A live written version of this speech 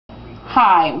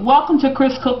Hi, welcome to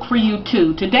Chris Cook For You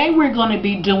Too. Today we're going to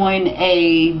be doing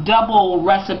a double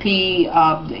recipe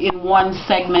in one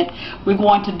segment. We're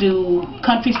going to do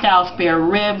country style spare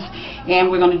ribs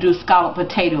and we're going to do scallop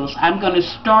potatoes. I'm going to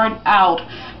start out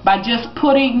by just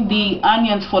putting the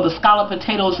onions for the scallop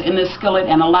potatoes in the skillet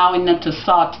and allowing them to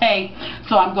saute.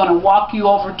 So I'm going to walk you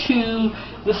over to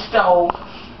the stove.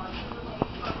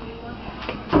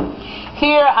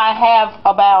 Here I have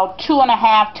about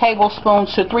 2.5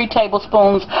 tablespoons to 3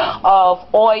 tablespoons of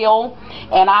oil,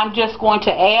 and I'm just going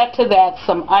to add to that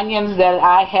some onions that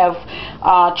I have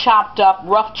chopped up,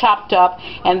 rough chopped up,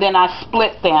 and then I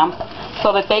split them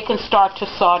so that they can start to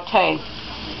saute.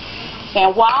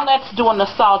 And while that's doing the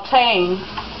sauteing,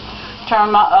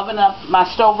 turn my oven up, my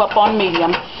stove up on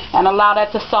medium, and allow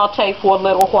that to saute for a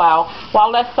little while.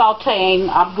 While that's sauteing,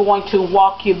 I'm going to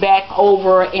walk you back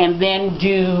over and then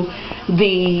do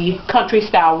the country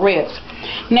style ribs.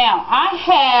 Now I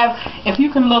have, if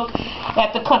you can look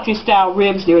at the country style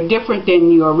ribs, they're different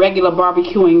than your regular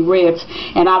barbecuing ribs,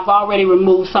 and I've already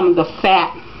removed some of the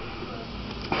fat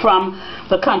from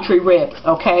the country ribs,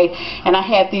 okay? And I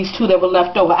had these two that were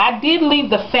left over. I did leave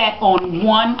the fat on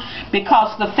one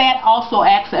because the fat also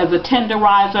acts as a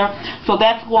tenderizer, so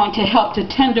that's going to help to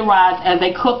tenderize as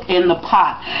they cook in the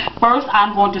pot. First,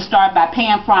 I'm going to start by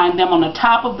pan frying them on the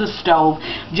top of the stove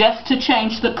just to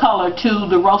change the color to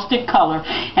the roasted color,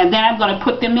 and then I'm going to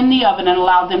put them in the oven and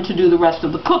allow them to do the rest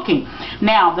of the cooking.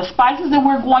 Now, the spices that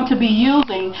we're going to be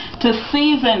using to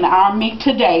season our meat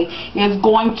today is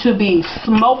going to be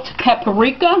smoked paprika.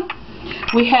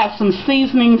 We have some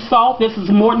seasoning salt. This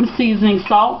is Morton seasoning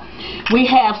salt. We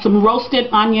have some roasted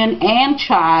onion and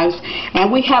chives,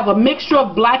 and we have a mixture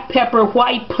of black pepper,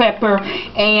 white pepper,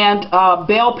 and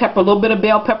bell pepper, a little bit of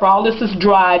bell pepper. All this is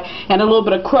dried, and a little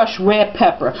bit of crushed red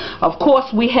pepper. Of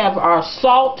course, we have our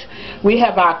salt, we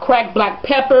have our cracked black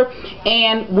pepper,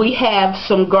 and we have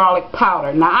some garlic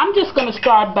powder. Now, I'm just going to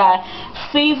start by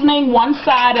seasoning one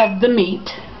side of the meat,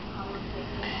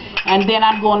 and then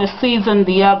I'm going to season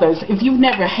the others. If you've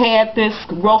never had this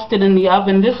roasted in the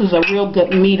oven, this is a real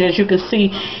good meat. As you can see,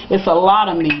 it's a lot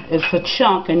of meat. It's a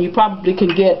chunk, and you probably can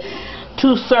get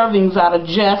 2 servings out of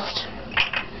just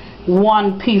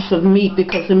one piece of meat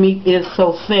because the meat is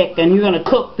so thick. And you're going to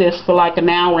cook this for like an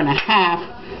hour and a half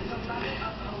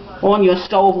on your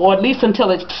stove, or at least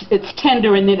until it's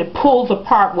tender, and then it pulls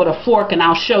apart with a fork, and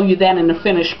I'll show you that in the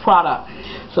finished product.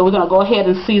 So we're going to go ahead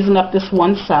and season up this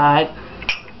one side.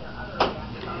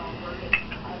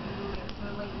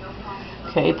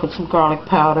 Okay, put some garlic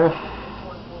powder.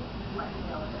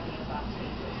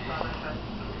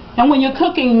 And when you're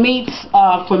cooking meats,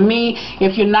 for me,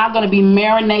 if you're not going to be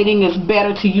marinating, it's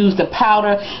better to use the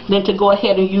powder than to go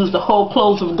ahead and use the whole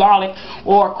cloves of garlic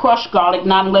or crushed garlic,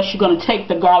 not unless you're going to take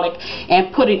the garlic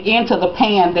and put it into the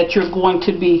pan that you're going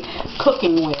to be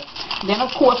cooking with. Then,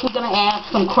 of course, we're going to add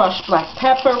some crushed black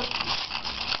pepper.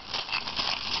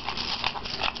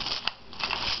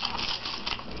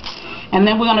 And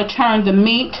then we're going to turn the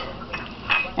meat,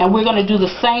 and we're going to do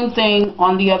the same thing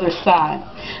on the other side.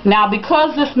 Now,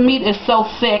 because this meat is so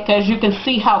thick, as you can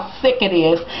see how thick it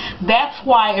is, that's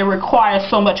why it requires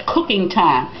so much cooking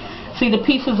time. See, the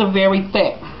pieces are very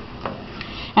thick.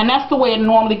 And that's the way it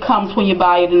normally comes when you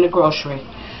buy it in the grocery.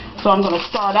 So I'm going to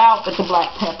start out with the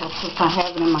black pepper since I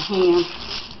have it in my hand.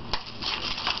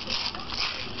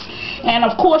 And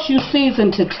of course, you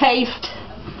season to taste.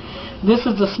 This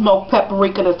is the smoked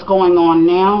paprika that's going on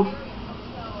now.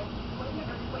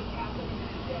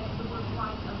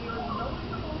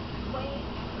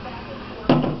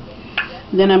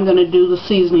 Then I'm going to do the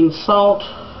seasoning salt.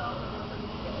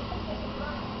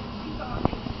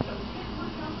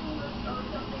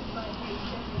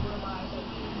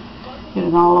 Get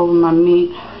it all over my meat.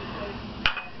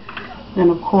 Then,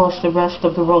 of course, the rest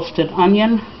of the roasted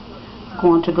onion is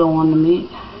going to go on the meat.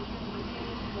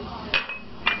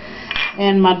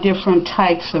 And my different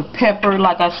types of pepper,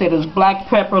 like I said, is black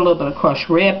pepper, a little bit of crushed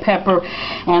red pepper,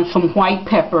 and some white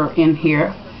pepper in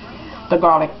here. The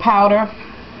garlic powder,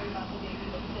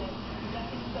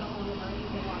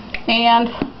 and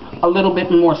a little bit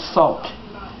more salt.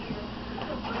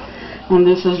 And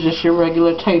this is just your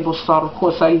regular table salt. Of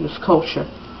course, I use kosher.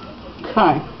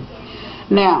 Okay.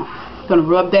 Now, I'm going to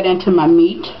rub that into my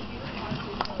meat.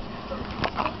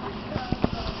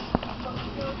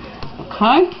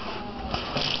 Okay.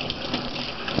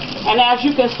 And as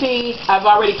you can see, I've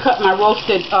already cut my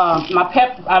roasted,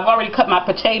 I've already cut my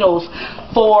potatoes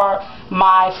for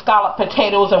my scallop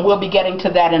potatoes, and we'll be getting to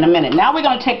that in a minute. Now we're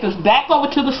going to take this back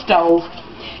over to the stove,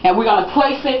 and we're going to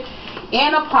place it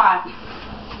in a pot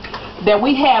that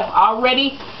we have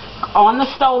already on the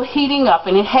stove heating up,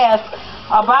 and it has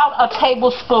about a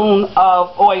tablespoon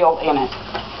of oil in it.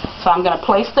 So I'm going to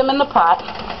place them in the pot.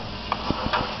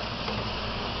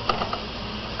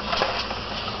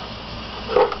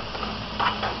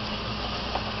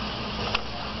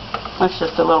 That's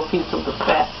just a little piece of the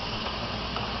fat.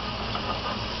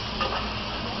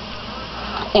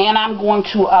 And I'm going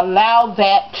to allow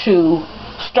that to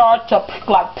start to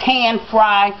like pan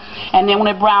fry, and then when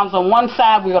it browns on one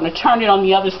side, we're going to turn it on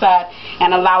the other side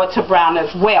and allow it to brown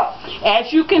as well.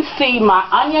 As you can see, my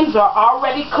onions are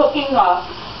already cooking up.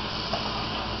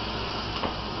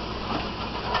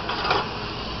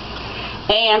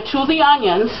 And to the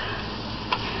onions,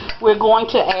 we're going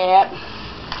to add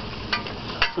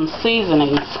some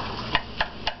seasonings.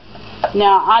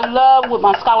 Now, I love, with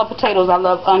my scallop potatoes, I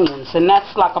love onions, and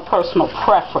that's like a personal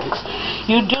preference.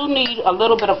 You do need a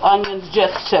little bit of onions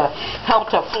just to help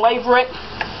to flavor it,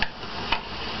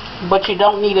 but you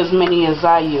don't need as many as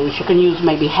I use. You can use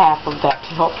maybe half of that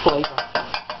to help flavor.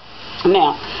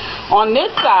 Now, on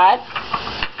this side,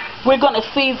 we're going to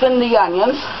season the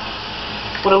onions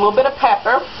with a little bit of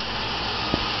pepper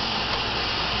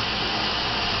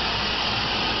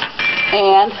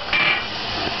and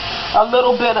a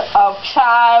little bit of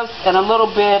chives and a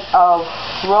little bit of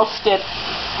roasted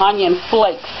onion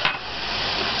flakes.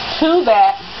 To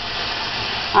that,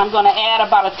 I'm going to add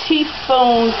about a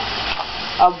teaspoon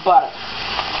of butter.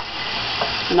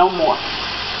 No more.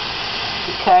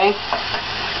 Okay?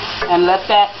 And let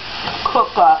that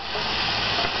cook up.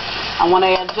 I want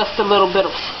to add just a little bit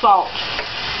of salt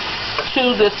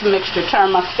to this mixture.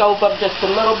 Turn my stove up just a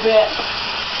little bit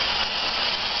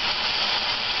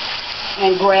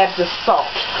and grab the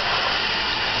salt.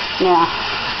 Now,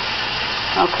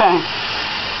 okay.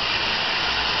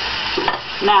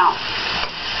 Now,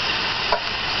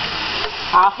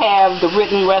 I'll have the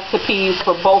written recipes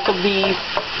for both of these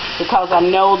because I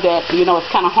know that, you know,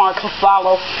 it's kind of hard to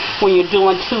follow when you're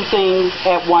doing two things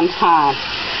at one time.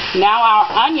 Now our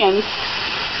onions,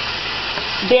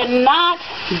 they're not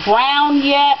brown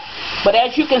yet, but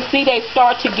as you can see, they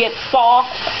start to get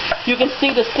soft. You can see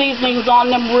the seasonings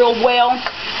on them real well.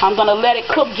 I'm going to let it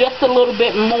cook just a little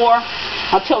bit more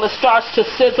until it starts to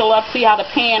sizzle up. See how the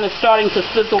pan is starting to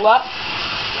sizzle up?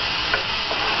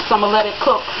 So I'm going to let it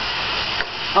cook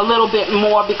a little bit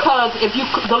more, because if you,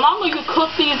 the longer you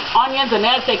cook these onions and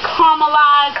as they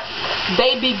caramelize,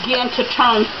 they begin to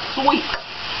turn sweet.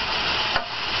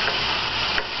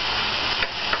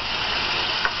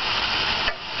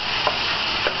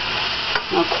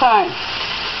 Okay.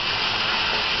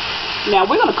 Now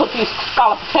we're going to cook these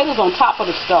scallop potatoes on top of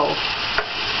the stove.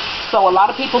 So a lot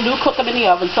of people do cook them in the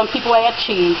oven. Some people add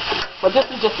cheese. But this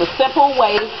is just a simple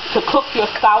way to cook your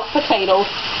scallop potatoes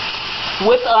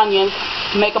with onions.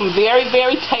 Make them very,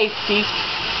 very tasty,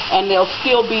 and they'll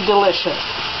still be delicious.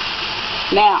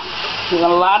 Now, we're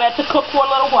going to allow that to cook for a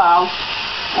little while.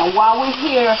 And while we're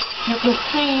here, you can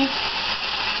see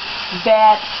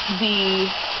that the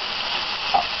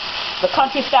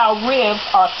country style ribs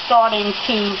are starting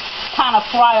to kind of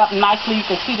fry up nicely. You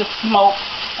can see the smoke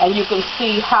and you can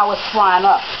see how it's frying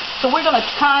up. So we're going to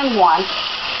turn one.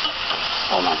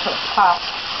 Hold on to the top.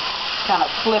 Kind of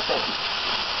flip it.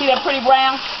 See that pretty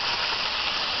brown?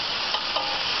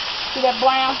 See that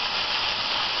brown?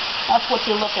 That's what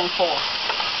you're looking for.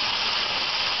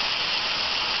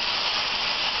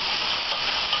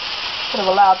 Could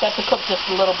have allowed that to cook just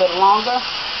a little bit longer.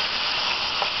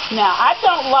 Now, I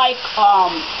don't like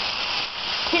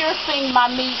piercing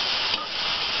my meat,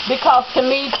 because to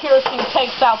me, piercing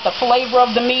takes out the flavor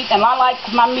of the meat, and I like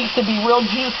my meat to be real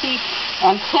juicy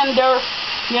and tender,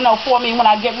 you know, for me when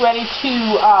I get ready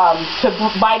to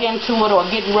bite into it or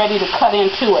get ready to cut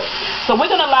into it. So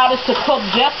we're going to allow this to cook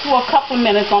just for a couple of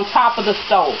minutes on top of the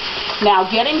stove. Now,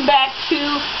 getting back to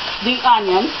the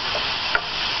onions,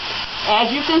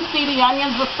 as you can see, the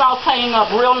onions are sauteing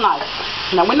up real nice.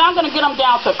 Now, we're not going to get them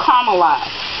down to caramelize.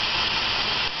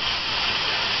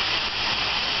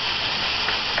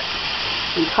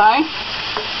 Okay?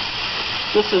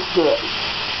 This is good.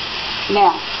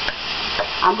 Now,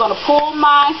 I'm going to pull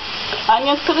my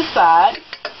onions to the side,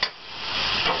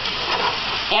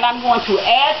 and I'm going to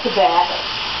add to that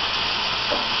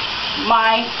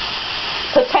my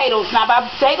potatoes. Now, my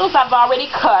potatoes I've already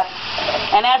cut,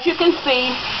 and as you can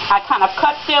see, I kind of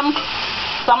cut them,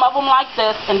 some of them like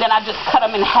this, and then I just cut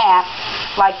them in half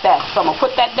like that. So I'm going to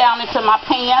put that down into my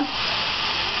pan,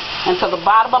 into the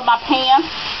bottom of my pan.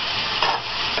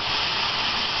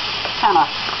 Kind of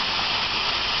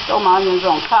throw my onions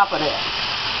on top of that.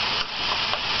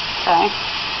 Okay.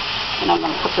 And I'm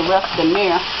going to put the rest in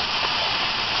there.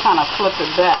 Kind of flip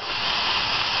it back.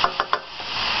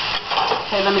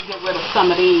 Okay, let me get rid of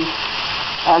some of these.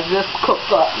 as this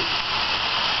cooks up.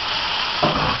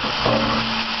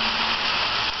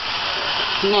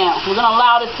 Now, we're going to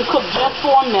allow this to cook just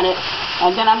for a minute,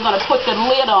 and then I'm going to put the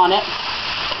lid on it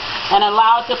and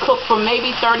allow it to cook for maybe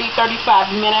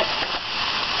 30-35 minutes.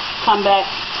 Come back.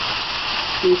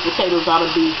 These potatoes ought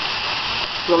to be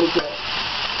really good.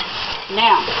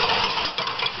 Now,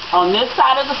 on this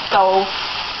side of the stove,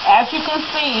 as you can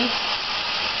see,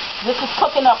 this is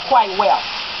cooking up quite well.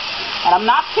 And I'm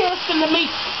not piercing the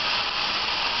meat.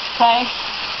 Okay?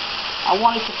 I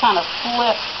wanted to kind of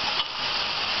flip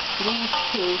these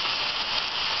two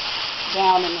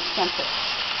down in the center.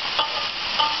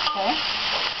 Okay?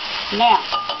 Now,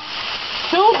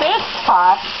 to this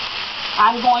pot,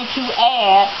 I'm going to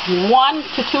add 1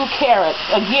 to 2 carrots.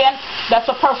 Again, that's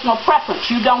a personal preference.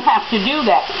 You don't have to do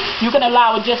that. You can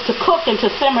allow it just to cook and to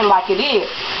simmer like it is.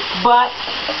 But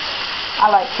I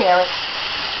like carrots.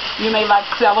 You may like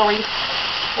celery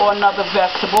or another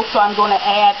vegetable, so I'm going to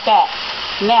add that.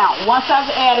 Now, once I've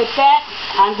added that,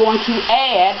 I'm going to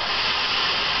add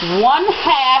 1/2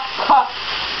 cup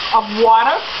of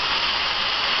water.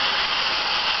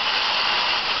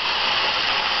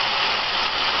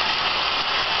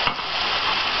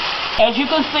 As you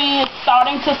can see, it's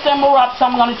starting to simmer up, so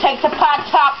I'm going to take the pot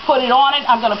top, put it on it.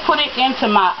 I'm going to put it into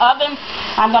my oven.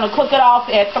 I'm going to cook it off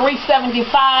at 375.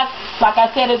 Like I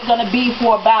said, it's going to be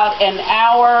for about an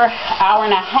hour, hour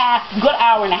and a half, good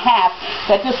hour and a half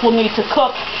that this will need to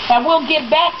cook. And we'll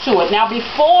get back to it. Now,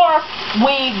 before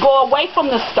we go away from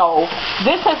the stove,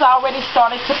 this has already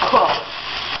started to cook.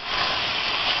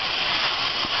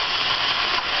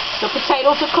 The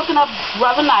potatoes are cooking up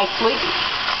rather nicely.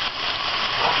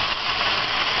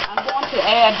 I'm going to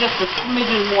add just a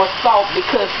smidgen more salt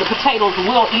because the potatoes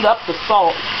will eat up the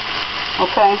salt.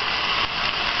 Okay?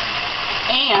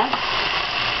 And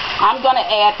I'm going to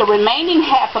add the remaining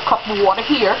 1/2 cup of water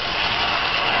here.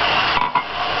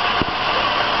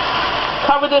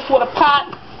 Cover this with a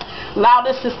pot. Allow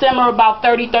this to simmer about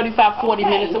 30, 35, 40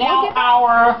 minutes. Now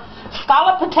our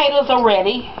scallop potatoes are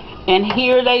ready. And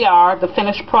here they are, the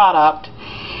finished product.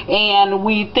 And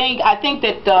I think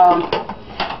that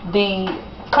the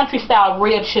country style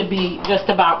ribs should be just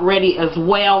about ready as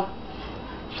well.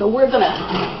 So we're going to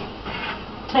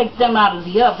take them out of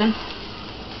the oven.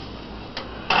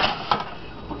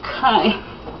 Okay.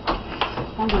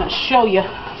 I'm going to show you.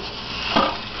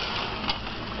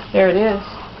 There it is.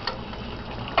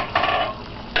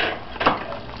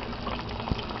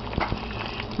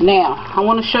 Now, I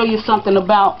want to show you something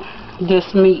about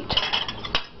this meat.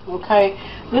 Okay.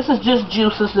 This is just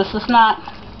juices. This is not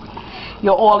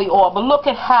your oily oil. But look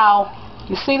at how,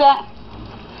 you see that?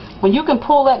 When you can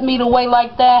pull that meat away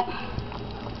like that,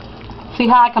 see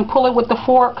how I can pull it with the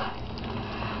fork?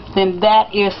 Then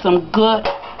that is some good,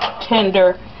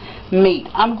 tender meat.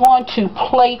 I'm going to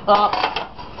plate up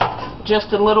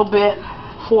just a little bit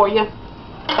for you.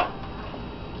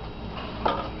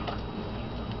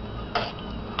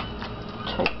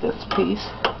 Take this piece.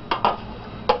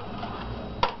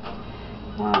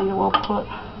 And we'll put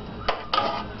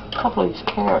a couple of these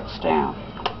carrots down.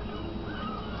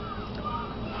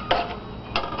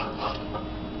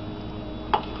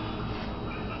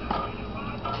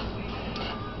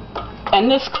 And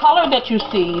this color that you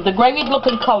see, the gravy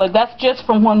looking color, that's just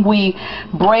from when we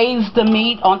braised the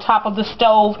meat on top of the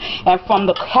stove, and from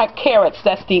the carrots,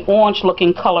 that's the orange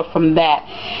looking color from that.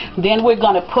 Then we're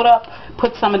going to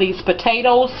put some of these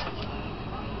potatoes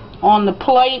on the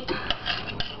plate.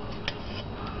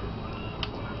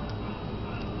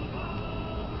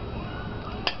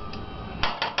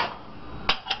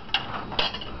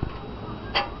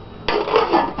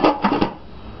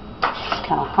 It's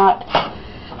kind of hot.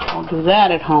 I'll do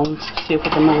that at home. See if we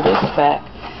can move this back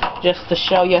just to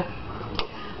show you.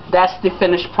 That's the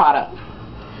finished product.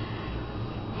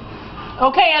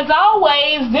 Okay, as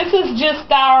always, this is just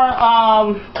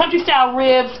our country style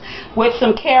ribs with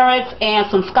some carrots and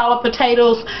some scallop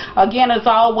potatoes. Again, as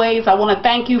always, I want to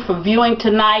thank you for viewing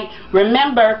tonight.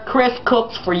 Remember, Chris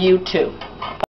cooks for you too.